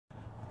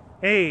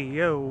Hey,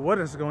 yo, what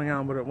is going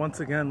on with it? Once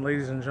again,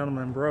 ladies and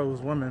gentlemen,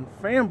 bros, women,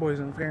 fanboys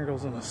and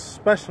fangirls, and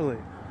especially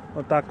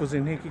otakus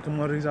and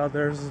hikikomoris out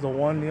there. This is the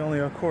one, the only,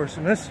 of course,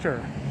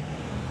 Mr.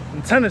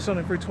 Nintendo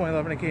Sony Free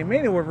 2011, aka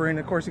Mania Wolverine.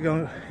 Of course,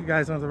 you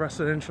guys know the rest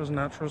of the intros and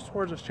outros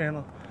towards this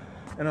channel.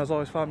 And as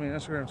always, follow me on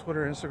Instagram,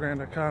 Twitter,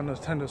 Instagram.com,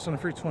 Nintendo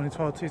Sony Free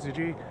 2012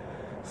 TCG.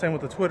 Same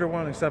with the Twitter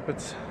one, except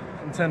it's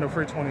Nintendo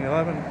Free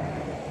 2011.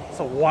 It's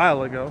a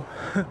while ago.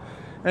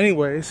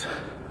 Anyways,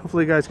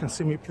 hopefully you guys can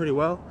see me pretty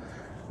well.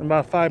 In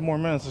about 5 more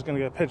minutes, it's going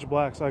to get pitch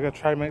black, so I got to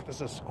try to make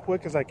this as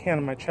quick as I can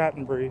in my chat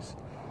and breeze.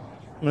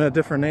 I'm in a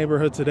different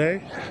neighborhood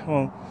today.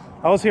 Well,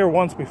 I was here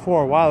once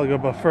before, a while ago,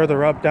 but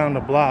further up down the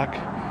block.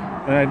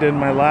 And I did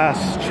my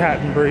last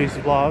chat and breeze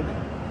vlog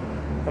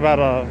about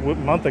a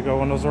month ago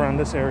when I was around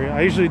this area.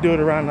 I usually do it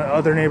around the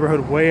other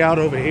neighborhood way out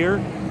over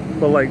here,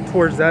 but like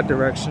towards that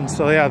direction.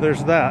 So yeah,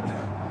 there's that.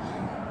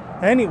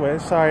 Anyway,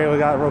 sorry we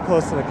got real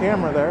close to the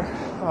camera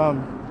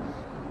there.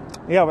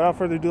 Yeah, without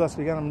further ado, let's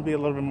begin. I'm going to be a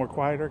little bit more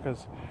quieter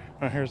because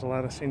here's a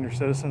lot of senior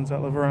citizens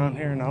that live around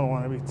here, and I don't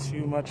want to be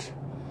too much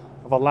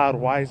of a loud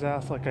wise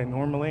ass like I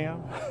normally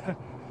am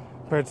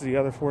compared to the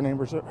other 4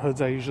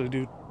 neighborhoods I usually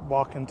do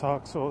walk and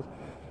talk. So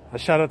a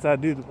shout out to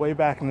that dude way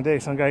back in the day,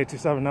 some guy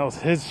 827, that was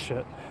his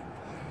shit.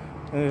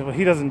 And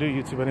he doesn't do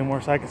YouTube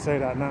anymore, so I can say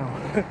that now.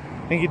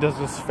 I think he does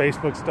just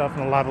Facebook stuff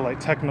and a lot of like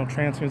techno,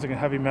 trance music, and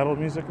heavy metal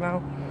music now,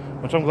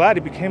 which I'm glad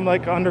he became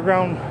like an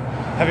underground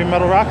heavy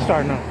metal rock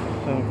star now.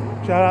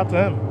 So shout out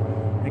to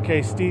him,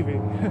 aka Stevie.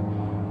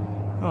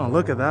 Oh,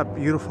 look at that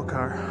beautiful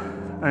car.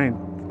 I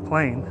mean,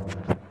 plane.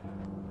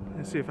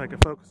 Let's see if I can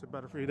focus it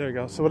better for you. There you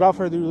go. So without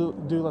further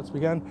ado, let's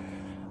begin.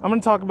 I'm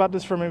going to talk about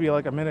this for maybe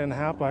like a minute and a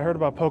half, but I heard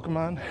about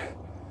Pokemon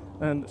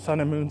and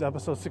Sun and Moon's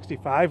episode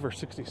 65 or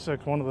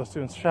 66, one of those two.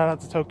 And shout out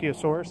to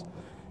Tokyosaurus.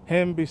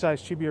 Him,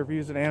 besides Chibi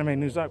Reviews and Anime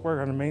News Network,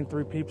 are the main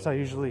 3 peeps I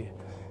usually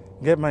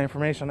get my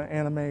information on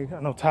anime,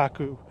 and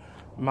otaku,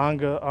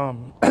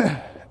 manga,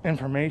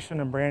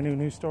 information and brand new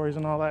news stories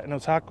and all that, and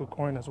Otaku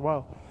Coin as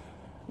well.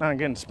 Not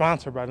getting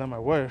sponsored by them, I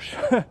wish.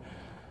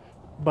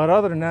 But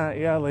other than that,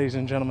 yeah, ladies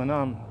and gentlemen,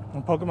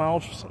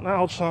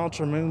 Pokemon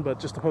Ultra Moon, but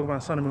just the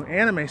Pokemon Sun and Moon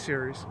anime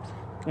series.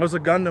 It was a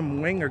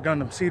Gundam Wing or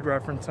Gundam Seed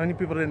reference. Many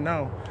people didn't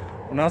know.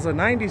 When I was a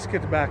 90s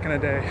kid back in the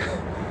day,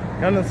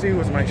 Gundam Seed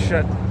was my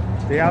shit.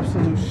 The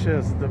absolute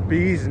shiz, the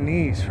bee's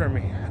knees for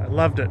me. I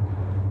loved it.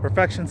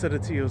 Perfection to the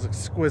T, it was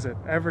exquisite.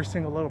 Every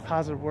single little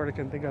positive word I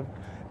can think of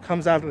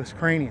comes out of this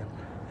cranium.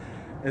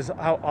 Is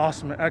how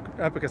awesome and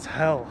epic as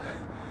hell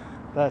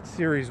that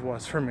series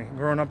was for me.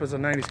 Growing up as a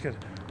 90s kid,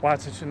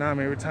 watching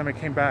Tsunami every time I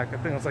came back. I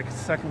think it was like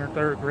 2nd or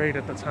 3rd grade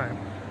at the time.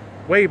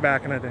 Way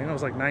back in the day. I think it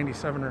was like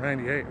 97 or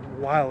 98, a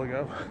while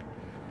ago.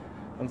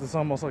 And it's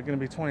almost like going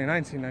to be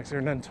 2019 next year,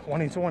 and then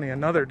 2020,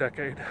 another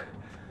decade.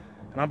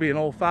 And I'll be an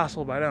old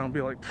fossil by then. I'll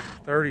be like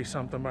 30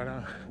 something by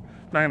then.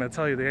 I'm not going to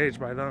tell you the age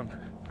by then.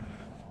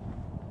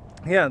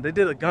 Yeah, they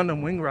did a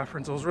Gundam Wing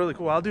reference. It was really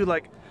cool. I'll do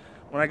like,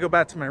 when I go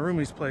back to my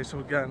roomie's place, so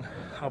again,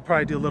 I'll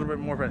probably do a little bit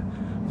more of a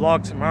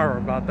vlog tomorrow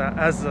about that,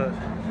 as the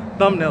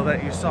thumbnail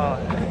that you saw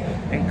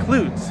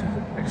excludes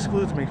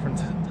me from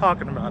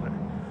talking about it.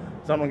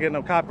 So I don't get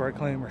no copyright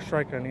claim or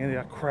strike on any of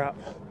that crap.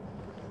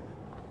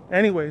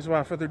 Anyways,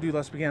 without further ado,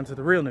 let's begin to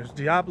the real news.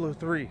 Diablo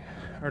 3,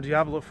 or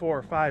Diablo 4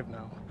 or 5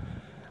 now.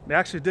 They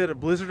actually did a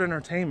Blizzard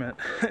Entertainment.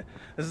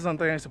 This is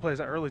something I used to play as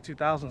an early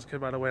 2000s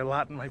kid, by the way, a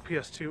lot in my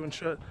PS2 and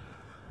shit.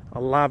 A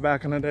lot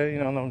back in the day, you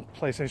know, when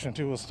PlayStation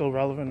 2 was still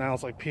relevant. Now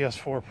it's like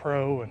PS4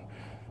 Pro and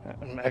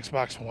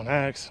Xbox One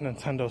X,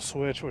 Nintendo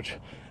Switch, which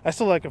I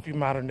still like a few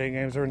modern day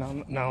games every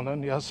now and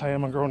then. Yes, I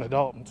am a grown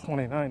adult. I'm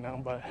 29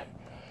 now, but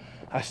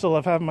I still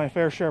love having my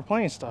fair share of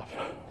playing stuff.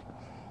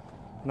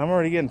 And I'm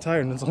already getting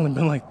tired, and it's only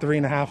been like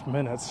 3.5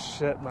 minutes.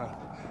 Shit, man.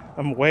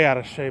 I'm way out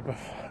of shape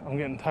if I'm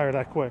getting tired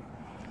that quick.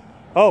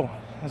 Oh,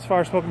 as far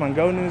as Pokemon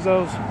Go news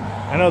goes,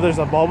 I know there's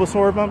a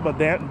Bulbasaur event, but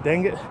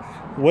dang it.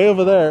 Way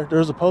over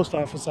there's a post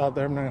office out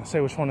there. I'm not going to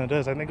say which one it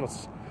is. I think it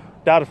was,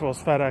 doubt if it was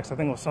FedEx. I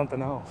think it was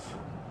something else.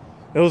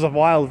 It was a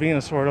wild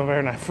Venusaur over there,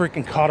 and I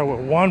freaking caught it with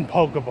 1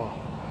 Pokeball.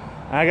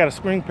 I got a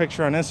screen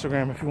picture on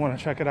Instagram if you want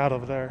to check it out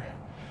over there.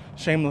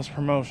 Shameless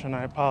promotion,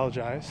 I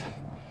apologize.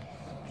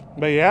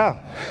 But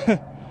yeah,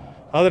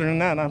 other than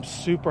that, I'm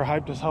super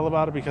hyped as hell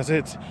about it because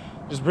it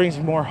just brings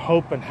more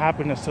hope and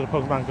happiness to the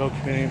Pokemon Go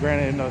community.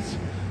 Granted, I know it's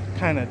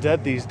kind of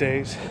dead these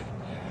days,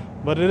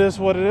 but it is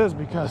what it is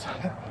because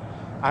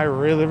I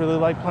really, really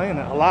like playing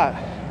it a lot.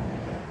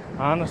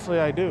 Honestly,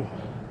 I do.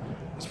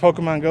 This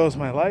Pokemon Go is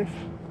my life.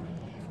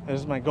 It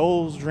is my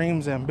goals,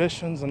 dreams,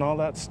 ambitions, and all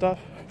that stuff.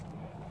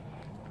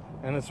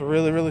 And it's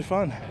really, really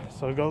fun.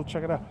 So go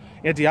check it out.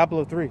 Yeah,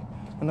 Diablo 3.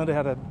 I know they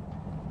had a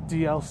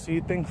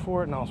DLC thing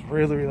for it, and I was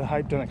really, really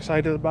hyped and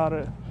excited about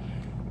it.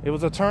 It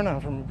was a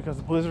turnout for me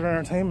because Blizzard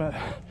Entertainment,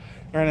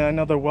 and I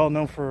know they're well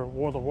known for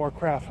World of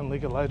Warcraft and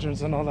League of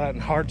Legends and all that,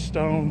 and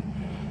Hearthstone,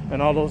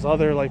 and all those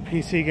other like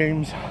PC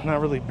games I'm not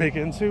really big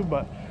into,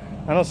 but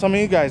I know some of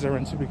you guys are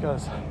into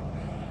because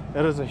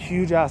it is a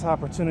huge ass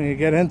opportunity to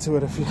get into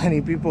it if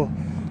any people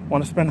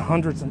want to spend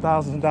hundreds and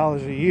thousands of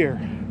dollars a year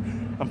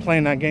on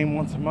playing that game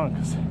once a month.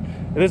 'Cause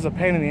it is a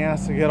pain in the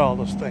ass to get all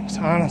those things.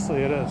 Honestly,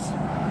 it is.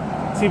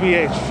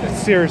 TBH, it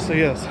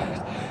seriously is.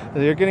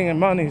 You're getting your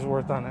money's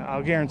worth on it.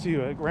 I'll guarantee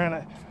you.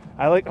 Granted,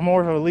 I'm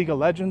more of a League of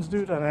Legends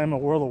dude than I am a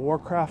World of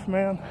Warcraft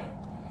man.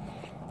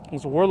 It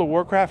was a World of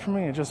Warcraft for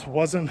me. It just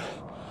wasn't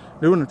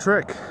doing the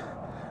trick.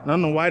 And I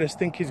don't know why I just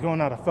think he's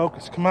going out of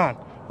focus. Come on,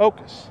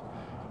 focus.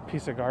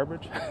 Piece of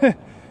garbage.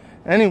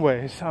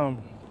 Anyways,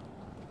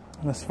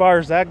 as far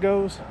as that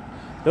goes,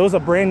 there was a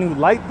brand new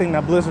light thing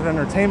that Blizzard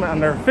Entertainment on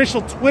their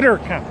official Twitter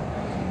account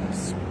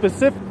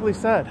specifically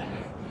said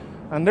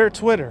on their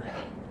Twitter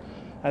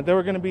that they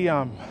were going to be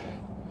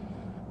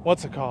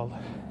what's it called,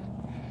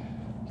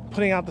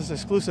 putting out this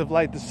exclusive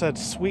light that said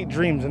Sweet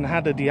Dreams and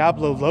had the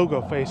Diablo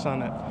logo face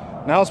on it.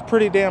 And that was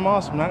pretty damn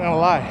awesome, not gonna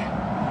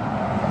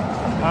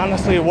lie.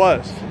 Honestly, it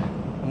was.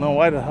 I don't know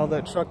why the hell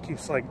that truck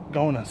keeps like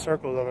going in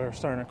circles over there,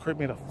 starting to creep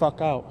me the fuck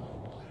out.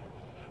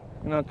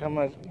 You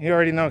know, you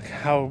already know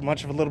how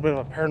much of a little bit of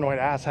a paranoid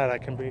asshat I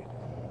can be.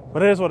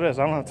 But it is what it is.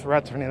 I don't have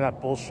Tourette's or any of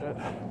that bullshit.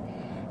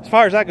 As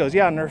far as that goes,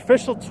 yeah, on their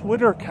official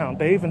Twitter account,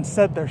 they even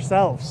said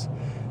themselves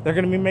they're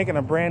gonna be making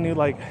a brand new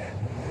like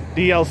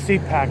DLC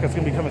pack that's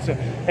gonna be coming soon.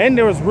 And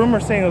there was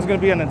rumors saying it was gonna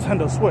be a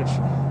Nintendo Switch.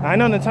 I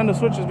know Nintendo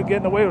Switch has been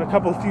getting away with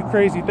a few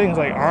crazy things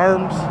like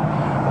ARMS,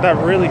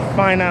 that really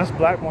fine ass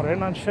black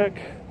morena chick.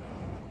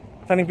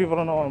 If any people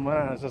don't know what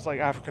morena is, it's like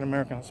African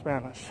American and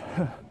Spanish.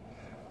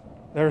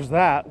 There's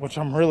that, which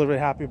I'm really, really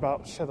happy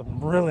about. She had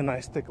really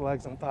nice thick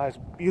legs and thighs,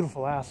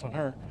 beautiful ass on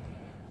her.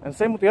 And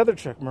same with the other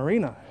chick,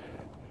 Marina.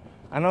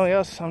 I know,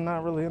 yes, I'm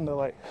not really into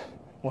like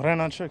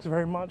morena chicks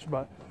very much,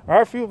 but there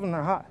are a few of them that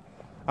are hot.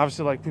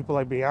 Obviously, like people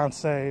like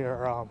Beyonce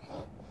or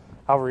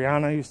how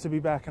Rihanna used to be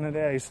back in the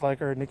day. I used to like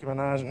her, Nicki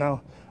Minaj.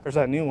 Now there's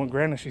that new one.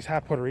 Granted, she's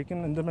half Puerto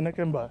Rican and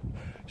Dominican, but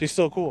she's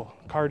still cool.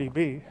 Cardi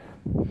B.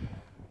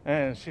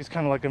 And she's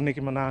kind of like a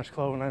Nicki Minaj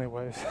clone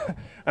anyways.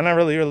 I'm not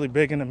really, really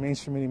big into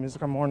mainstream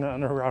music. I'm more into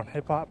underground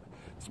hip-hop.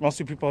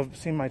 Most people have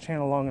seen my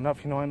channel long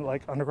enough. You know, I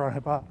like underground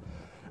hip-hop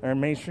or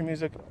mainstream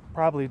music.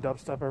 Probably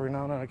dubstep every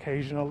now and then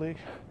occasionally.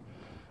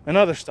 And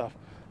other stuff.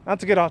 Not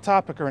to get off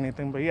topic or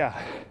anything, but yeah.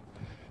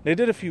 They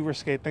did a few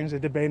risque things. They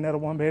did Bayonetta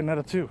 1,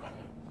 Bayonetta 2.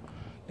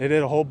 They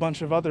did a whole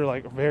bunch of other,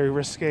 like, very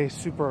risque,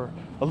 a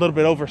little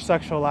bit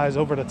over-sexualized,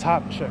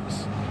 over-the-top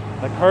chicks.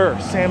 Like her,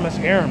 Samus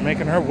Aran,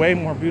 making her way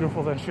more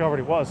beautiful than she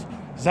already was.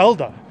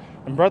 Zelda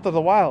in Breath of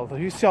the Wild.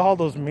 You see all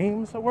those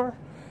memes that were?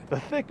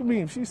 The thick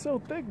memes. She's so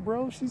thick,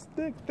 bro. She's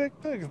thick, thick,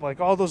 thick. Like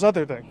all those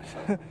other things.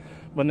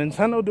 But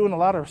Nintendo doing a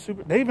lot of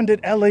They even did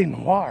L.A.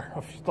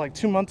 Noire, like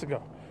 2 months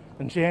ago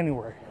in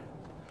January.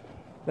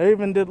 They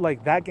even did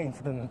like that game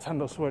for the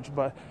Nintendo Switch,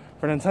 but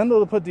for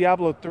Nintendo to put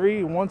Diablo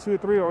 3, 1, 2,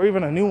 3, or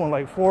even a new one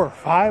like 4 or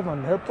 5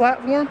 on their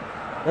platform,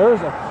 there's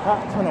a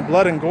crap ton of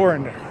blood and gore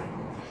in there.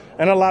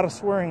 And a lot of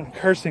swearing and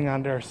cursing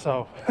on there,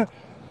 so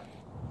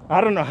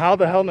I don't know how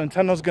the hell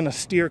Nintendo's gonna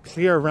steer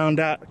clear around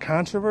that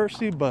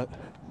controversy, but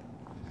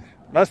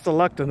best of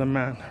luck to them,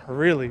 man.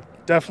 Really,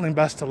 definitely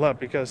best of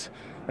luck, because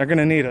they're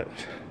gonna need it.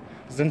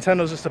 Because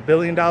Nintendo's just a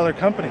billion-dollar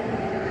company.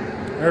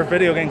 They're a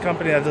video game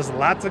company that does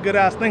lots of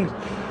good-ass things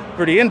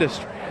for the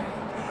industry.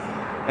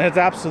 And it's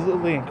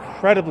absolutely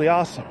incredibly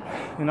awesome.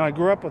 You know, I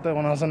grew up with it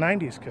when I was a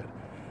 90s kid.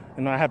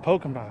 You know, I had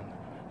Pokemon,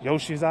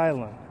 Yoshi's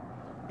Island,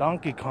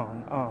 Donkey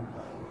Kong,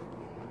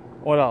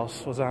 what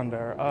else was on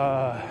there?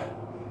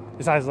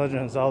 Besides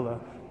Legend of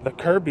Zelda, the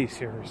Kirby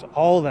series,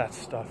 all that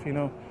stuff, you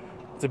know.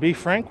 To be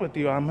frank with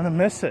you, I'm gonna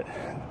miss it.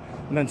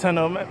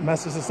 Nintendo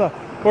messes this up.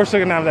 Of course,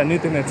 they're gonna have that new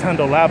thing,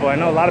 Nintendo Labo. I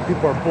know a lot of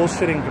people are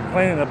bullshitting and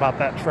complaining about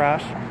that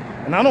trash.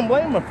 And I don't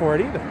blame them for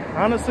it either.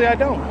 Honestly, I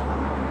don't.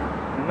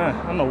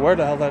 I don't know where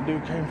the hell that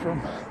dude came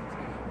from.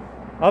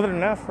 Other than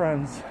that,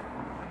 friends,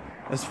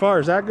 as far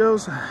as that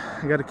goes,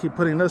 I gotta keep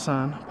putting this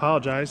on.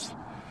 Apologize.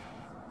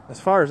 As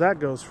far as that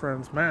goes,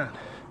 friends, man,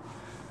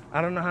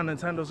 I don't know how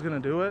Nintendo's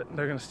gonna do it.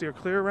 They're gonna steer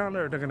clear around it,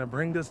 or they're gonna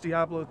bring this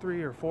Diablo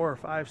 3 or 4 or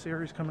 5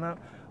 series coming out.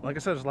 Like I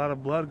said, there's a lot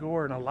of blood,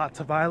 gore, and lots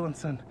of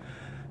violence, and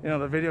you know,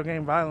 the video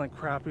game violent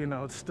crap, you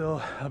know, it's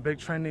still a big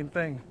trending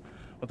thing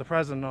with the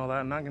president and all that.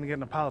 I'm not gonna get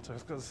into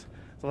politics because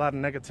there's a lot of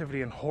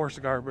negativity and horse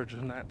garbage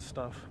and that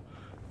stuff.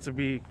 To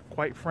be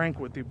quite frank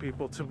with you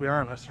people, to be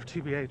honest, or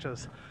TBH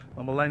as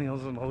the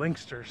millennials and the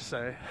linksters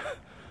say.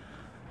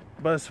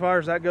 But as far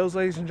as that goes,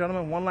 ladies and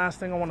gentlemen, one last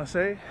thing I want to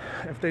say.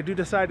 If they do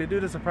decide to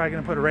do this, they're probably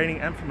going to put a rating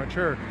M for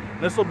mature.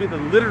 This will be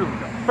literally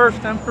the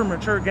first M for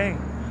mature game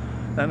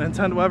that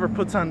Nintendo ever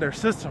puts on their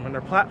system and their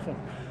platform.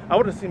 I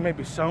would have seen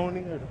maybe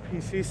Sony or the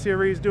PC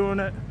series doing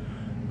it.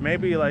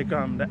 Maybe like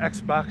the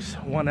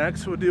Xbox One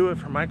X would do it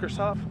for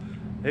Microsoft.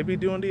 They'd be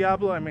doing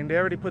Diablo. I mean, they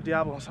already put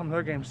Diablo on some of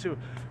their games too,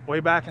 way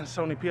back in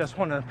Sony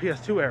PS1 and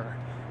PS2 era.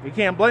 You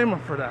can't blame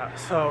them for that.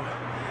 So,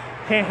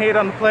 can't hate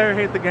on the player,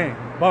 hate the game.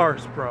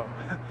 Bars, bro.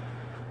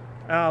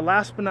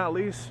 Last but not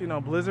least, you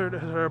know, Blizzard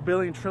is a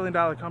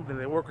billion-trillion-dollar company.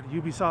 They work with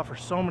Ubisoft for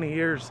so many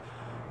years.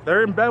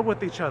 They're in bed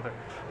with each other.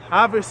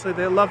 Obviously,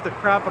 they love the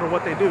crap out of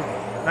what they do.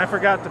 And I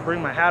forgot to bring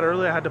my hat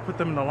earlier. I had to put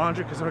them in the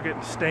laundry because they were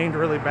getting stained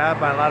really bad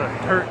by a lot of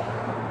dirt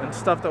and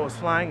stuff that was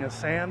flying as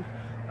sand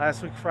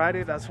last week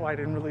Friday. That's why I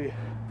didn't really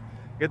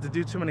get to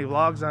do too many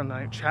vlogs on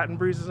like chatting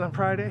breezes on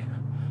Friday.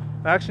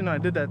 Actually, no, I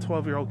did that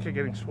 12-year-old kid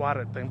getting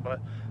swatted thing, but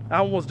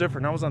that one was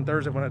different. That was on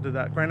Thursday when I did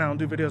that. Granted, I don't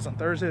do videos on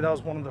Thursday. That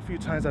was one of the few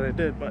times that I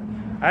did, but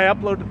I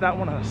uploaded that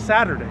one on a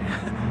Saturday.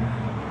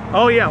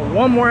 Oh yeah,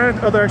 one more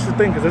other extra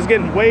thing, because it's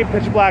getting way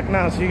pitch black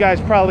now, so you guys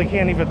probably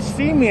can't even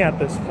see me at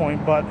this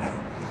point, but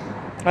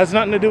has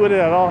nothing to do with it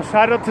at all.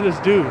 Shout out to this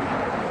dude.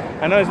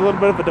 I know he's a little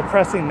bit of a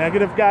depressing,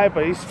 negative guy,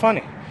 but he's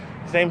funny.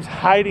 His name's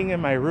Hiding in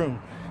My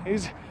Room.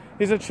 He's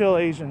a chill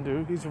Asian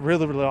dude. He's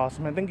really, really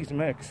awesome. I think he's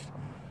mixed,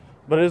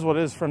 but it is what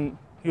it is.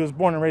 He was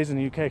born and raised in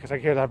the UK, because I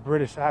hear that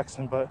British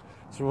accent, but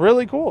it's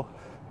really cool.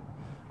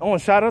 I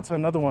want to shout out to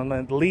another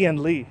one, Lee and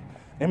Lee.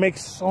 They make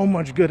so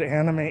much good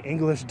anime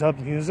English dub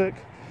music.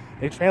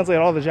 They translate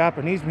all the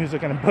Japanese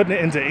music and putting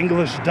it into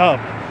English dub.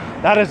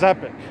 That is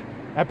epic.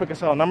 Epic as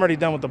hell. And I'm already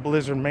done with the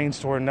Blizzard main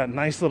store and that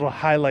nice little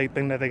highlight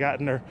thing that they got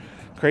in their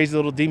crazy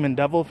little demon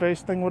devil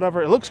face thing,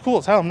 whatever. It looks cool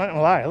as hell, I'm not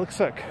gonna lie. It looks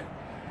sick.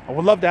 I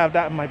would love to have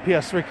that in my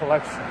PS3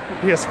 collection,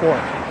 PS4.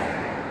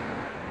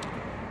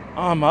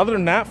 Other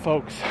than that,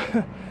 folks,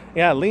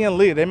 yeah, Lee and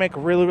Lee, they make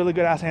really, really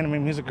good ass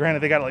anime music.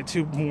 Granted, they got like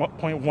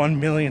 2.1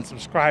 million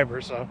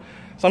subscribers, so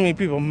some of you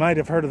people might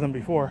have heard of them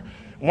before.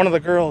 One of the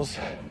girls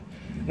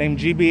named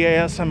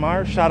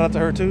GBASMR, shout out to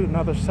her too.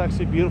 Another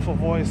sexy, beautiful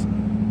voice,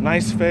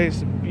 nice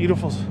face,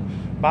 beautiful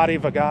body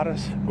of a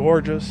goddess,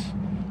 gorgeous,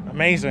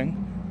 amazing.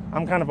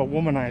 I'm kind of a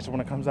womanizer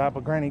when it comes out,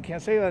 but granted, you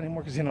can't say that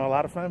anymore, because, you know, a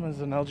lot of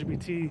feminists and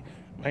LGBT,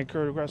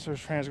 microaggressors,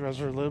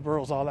 transgressors,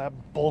 liberals, all that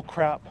bull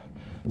crap.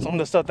 Some of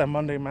the stuff that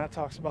Monday Matt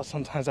talks about,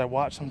 sometimes I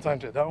watch,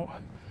 sometimes I don't.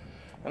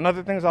 And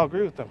other things, I'll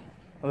agree with them.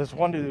 This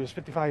one dude who was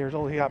 55 years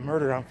old, he got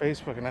murdered on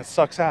Facebook, and that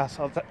sucks ass.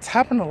 So it's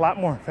happened a lot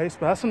more on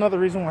Facebook. That's another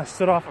reason why I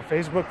stood off of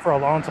Facebook for a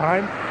long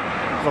time.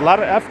 A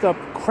lot of effed up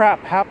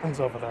crap happens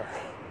over there.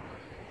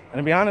 And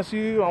to be honest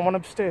with you, I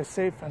want to stay as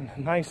safe and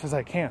nice as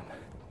I can.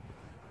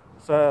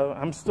 So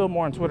I'm still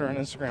more on Twitter and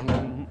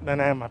Instagram than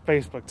I am on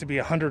Facebook, to be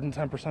 110%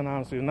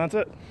 honest with you. And that's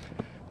it.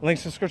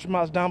 Links to description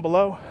box down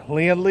below.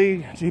 Lee and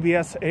Lee,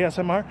 GBS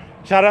ASMR.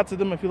 Shout out to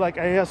them if you like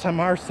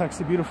ASMR,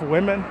 sexy, beautiful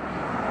women.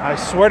 I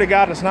swear to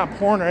God, it's not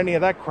porn or any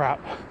of that crap.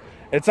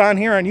 It's on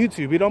here on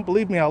YouTube. If you don't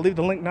believe me, I'll leave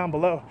the link down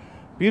below.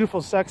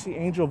 Beautiful, sexy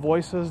angel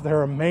voices.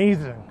 They're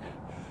amazing.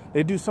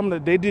 They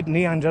did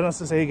Neon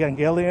Genesis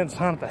Evangelion,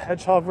 Sonic the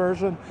Hedgehog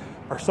version,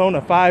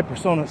 Persona 5,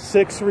 Persona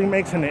 6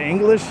 remakes into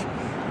English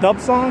dub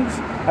songs.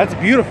 That's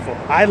beautiful.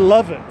 I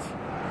love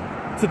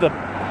it. To the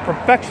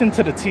perfection,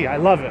 to the T. I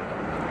love it.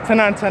 10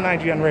 on 10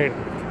 IGN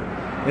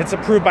rating. It's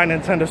approved by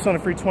Nintendo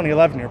Sony Free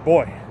 2011, your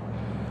boy.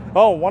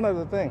 Oh, one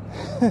other thing.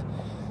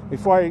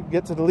 Before I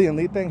get to the Lee and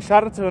Lee thing,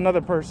 shout out to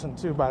another person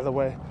too, by the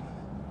way.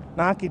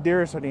 Naki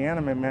Dearest or the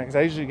Anime Man, because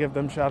I usually give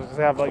them shout outs because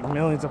they have like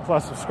millions of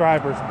plus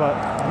subscribers. But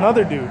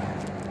another dude,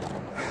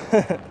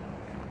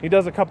 he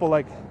does a couple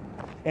like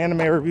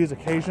anime reviews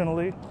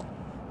occasionally.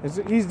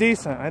 He's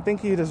decent. I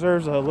think he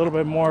deserves a little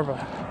bit more of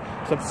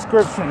a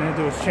subscription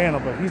into his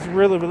channel, but he's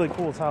really, really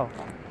cool as hell.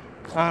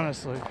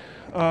 Honestly.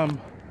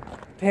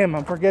 Damn,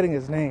 I'm forgetting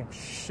his name.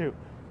 Shoot.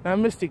 Now,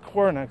 Misty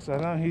Cornex, I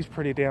know he's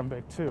pretty damn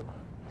big too.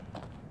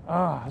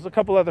 There's a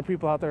couple other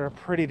people out there that are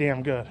pretty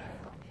damn good.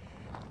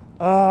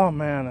 Oh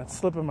man, it's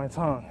slipping my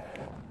tongue.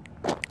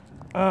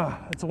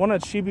 It's one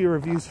of Chibi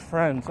Review's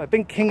friends. I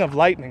think King of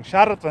Lightning.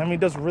 Shout out to him. He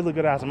does really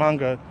good ass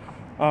manga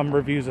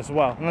reviews as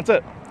well. And that's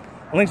it.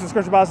 Links in the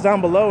description box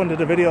down below into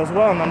the video as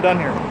well. And I'm done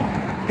here.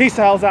 Peace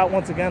out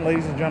once again,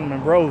 ladies and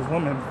gentlemen, bros,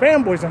 women,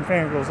 fanboys, and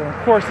fangirls. And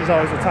of course, as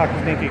always, the Taco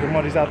Stinky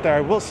Commodities out there.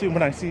 I will see you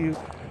when I see you.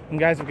 And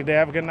guys, have a good day,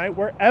 have a good night,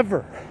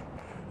 wherever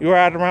you are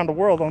out around the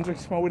world. Don't drink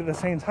small weed at the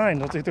same time.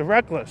 Don't take the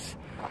reckless.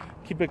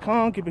 Keep it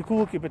calm, keep it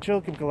cool, keep it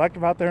chill, keep it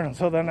collective out there. And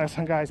until then, next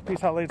time, guys,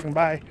 peace out, ladies, and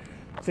bye.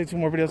 Stay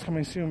tuned, more videos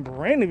coming soon.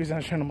 Brand new videos on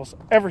the channel almost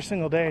every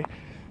single day.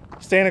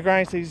 Stay in the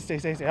grind, stay easy,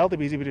 stay healthy,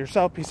 be easy with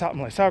yourself. Peace out,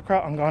 I'm like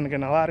sauerkraut. I'm going to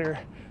get out of here.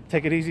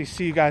 Take it easy.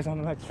 See you guys on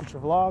the next future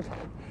vlog.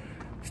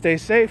 Stay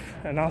safe,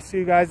 and I'll see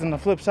you guys on the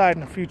flip side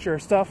in the future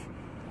stuff.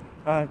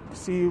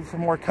 See you for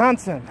more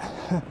content.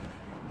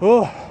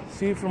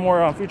 See you for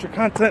more future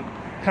content,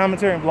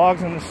 commentary, and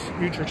vlogs on this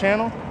future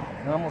channel.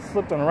 And I almost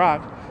slipped on a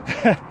rock.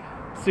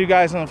 See you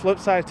guys on the flip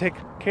side. Take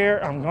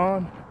care. I'm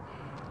gone.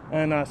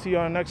 And see you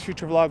on the next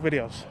future vlog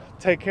videos.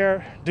 Take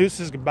care.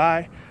 Deuces.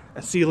 Goodbye.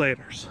 And see you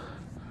later.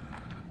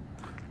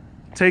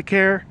 Take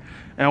care.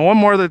 And one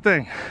more other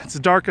thing. It's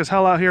dark as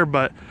hell out here,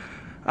 but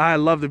I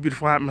love the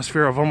beautiful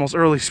atmosphere of almost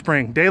early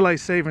spring. Daylight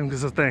savings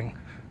is a thing.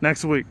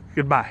 Next week.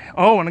 Goodbye.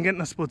 Oh, and I'm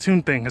getting a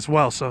Splatoon thing as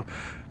well. So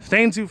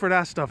stay tuned for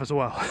that stuff as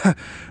well.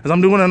 As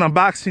I'm doing an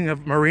unboxing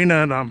of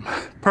Marina and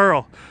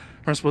Pearl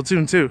from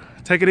Splatoon 2.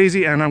 Take it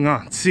easy, and I'm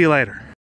gone. See you later.